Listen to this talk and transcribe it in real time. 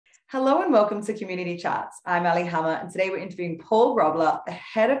Hello and welcome to Community Chats. I'm Aley Hammer, and today we're interviewing Paul Grobler, the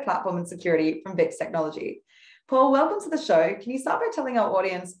Head of Platform and Security from VIX Technology. Paul, welcome to the show. Can you start by telling our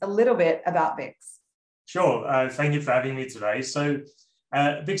audience a little bit about VIX? Sure. Thank you for having me today.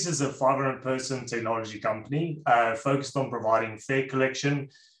 VIX is a 500-person technology company focused on providing fare collection,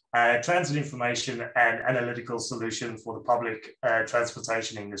 transit information, and analytical solution for the public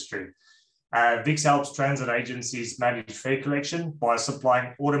transportation industry. VIX helps transit agencies manage fare collection by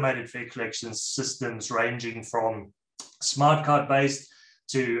supplying automated fare collection systems ranging from smart card-based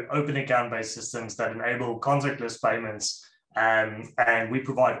to open account-based systems that enable contactless payments. And we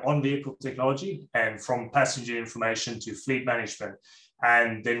provide on-vehicle technology and from passenger information to fleet management.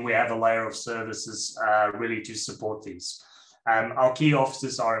 And then we have a layer of services really to support these. Our key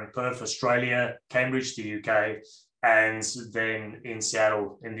offices are in Perth, Australia, Cambridge, the UK, and then in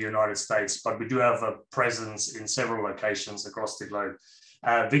Seattle in the United States. But we do have a presence in several locations across the globe.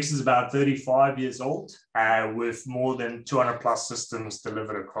 VIX is about 35 years old with more than 200 plus systems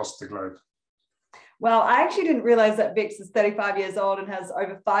delivered across the globe. Well, I actually didn't realize that VIX is 35 years old and has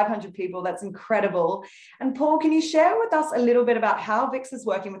over 500 people. That's incredible. And Paul, can you share with us a little bit about how VIX is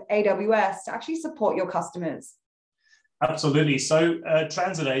working with AWS to actually support your customers? Absolutely. So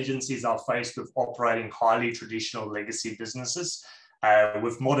transit agencies are faced with operating highly traditional legacy businesses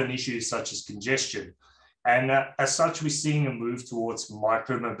with modern issues such as congestion. And as such, we're seeing a move towards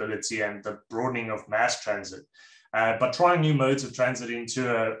micro-mobility and the broadening of mass transit. But trying new modes of transit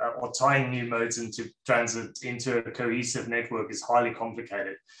or tying new modes into transit into a cohesive network is highly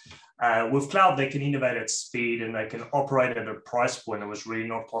complicated. With cloud, they can innovate at speed and they can operate at a price point that was really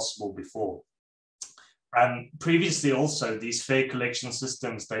not possible before. Previously also, these fare collection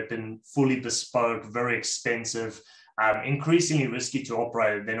systems, they've been fully bespoke, very expensive, increasingly risky to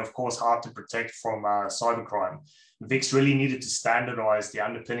operate, and then of course hard to protect from cybercrime. VIX really needed to standardize the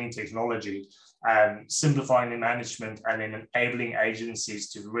underpinning technology, simplifying the management and then enabling agencies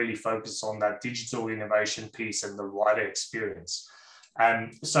to really focus on that digital innovation piece and the wider experience.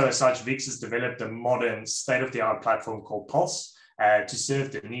 So as such, VIX has developed a modern state-of-the-art platform called Pulse to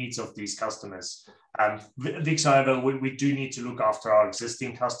serve the needs of these customers. VIX, however, we do need to look after our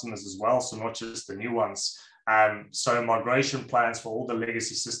existing customers as well, so not just the new ones. So migration plans for all the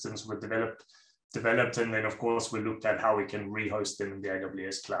legacy systems were developed, and then of course we looked at how we can rehost them in the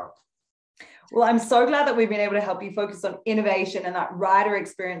AWS cloud. Well, I'm so glad that we've been able to help you focus on innovation and that rider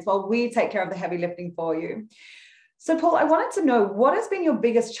experience while we take care of the heavy lifting for you. So Paul, I wanted to know, what has been your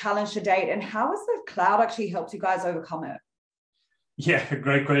biggest challenge to date and how has the cloud actually helped you guys overcome it? Yeah,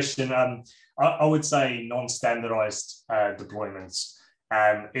 great question. I would say non-standardized deployments.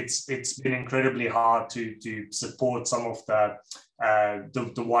 It's been incredibly hard to support some of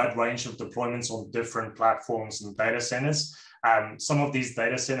the wide range of deployments on different platforms and data centers. Some of these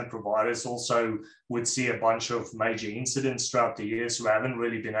data center providers also would see a bunch of major incidents throughout the year, so we haven't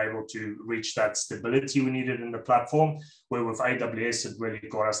really been able to reach that stability we needed in the platform, where with AWS it really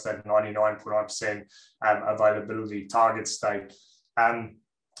got us that 99.9% availability target state.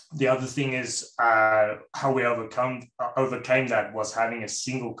 The other thing is how we overcame that was having a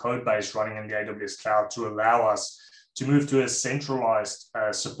single code base running in the AWS cloud to allow us to move to a centralized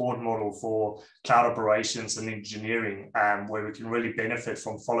support model for cloud operations and engineering, where we can really benefit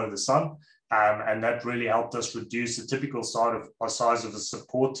from follow the sun. And that really helped us reduce the typical size of the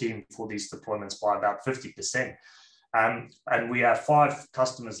support team for these deployments by about 50%. And we have 5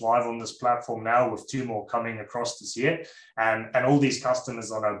 customers live on this platform now, with 2 more coming across this year. And all these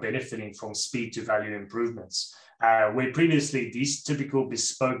customers are now benefiting from speed to value improvements. Where previously these typical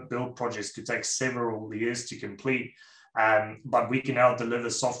bespoke build projects could take several years to complete, but we can now deliver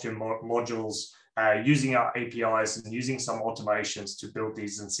software modules using our APIs and using some automations to build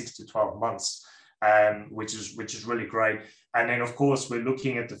these in 6 to 12 months, which is really great. And then, of course, we're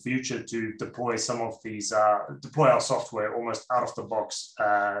looking at the future to deploy some of these, deploy our software almost out of the box,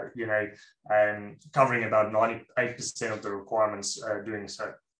 and covering about 98% of the requirements doing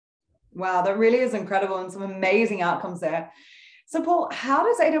so. Wow, that really is incredible and some amazing outcomes there. So Paul, how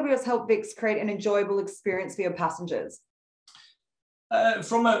does AWS help VIX create an enjoyable experience for your passengers?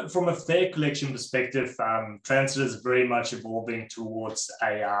 From a fare collection perspective, transit is very much evolving towards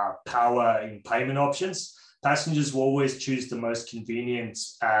a power in payment options. Passengers will always choose the most convenient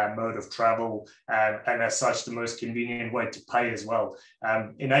mode of travel and as such the most convenient way to pay as well.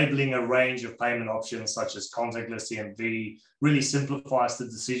 Enabling a range of payment options such as contactless EMV really simplifies the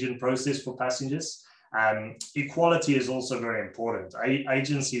decision process for passengers. Equality is also very important.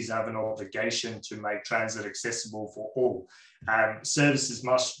 Agencies have an obligation to make transit accessible for all. Services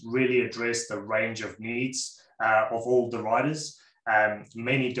must really address the range of needs of all the riders.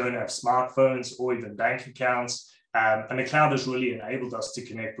 Many don't have smartphones or even bank accounts. And the cloud has really enabled us to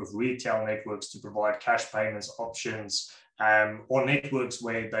connect with retail networks to provide cash payments options, or networks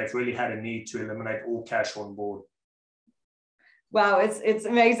where they've really had a need to eliminate all cash on board. Wow, it's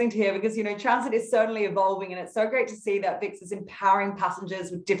amazing to hear, because, you know, transit is certainly evolving, and it's so great to see that VIX is empowering passengers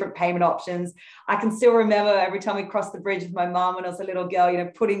with different payment options. I can still remember every time we crossed the bridge with my mom when I was a little girl, you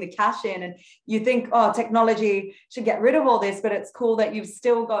know, putting the cash in, and you think, oh, technology should get rid of all this, but it's cool that you've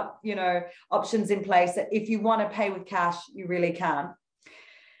still got, you know, options in place that if you want to pay with cash, you really can.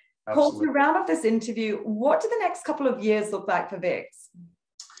 Paul, to round off this interview, what do the next couple of years look like for VIX?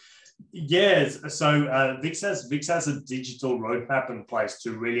 Yes, so VIX has a digital roadmap in place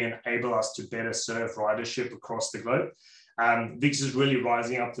to really enable us to better serve ridership across the globe. VIX is really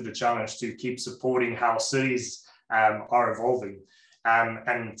rising up to the challenge to keep supporting how cities are evolving.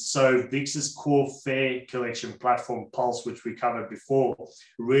 And so VIX's core fare collection platform, Pulse, which we covered before,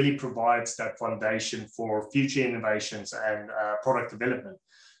 really provides that foundation for future innovations and product development.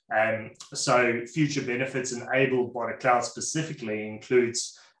 So future benefits enabled by the cloud specifically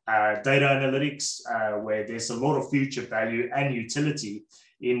includes data analytics, where there's a lot of future value and utility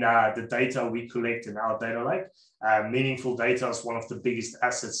in the data we collect in our data lake. Meaningful data is one of the biggest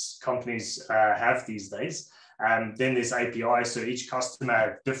assets companies have these days. Then there's APIs, so each customer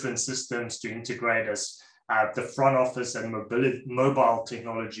has different systems to integrate as the front office and mobile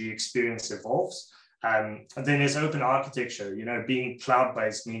technology experience evolves. And then there's open architecture. You know, being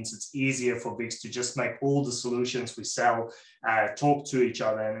cloud-based means it's easier for VIX to just make all the solutions we sell talk to each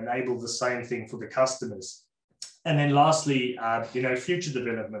other and enable the same thing for the customers. And then lastly, you know, future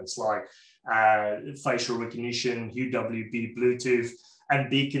developments like facial recognition, UWB, Bluetooth, and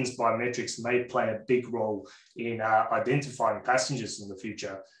beacons biometrics may play a big role in identifying passengers in the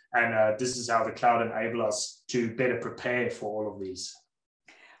future. And this is how the cloud enables us to better prepare for all of these.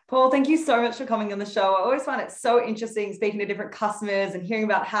 Paul, thank you so much for coming on the show. I always find it so interesting speaking to different customers and hearing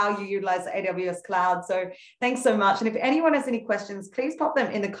about how you utilize the AWS cloud. So thanks so much. And if anyone has any questions, please pop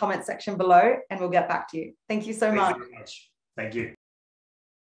them in the comment section below and we'll get back to you. Thank you so much. Thank you very much. Thank you.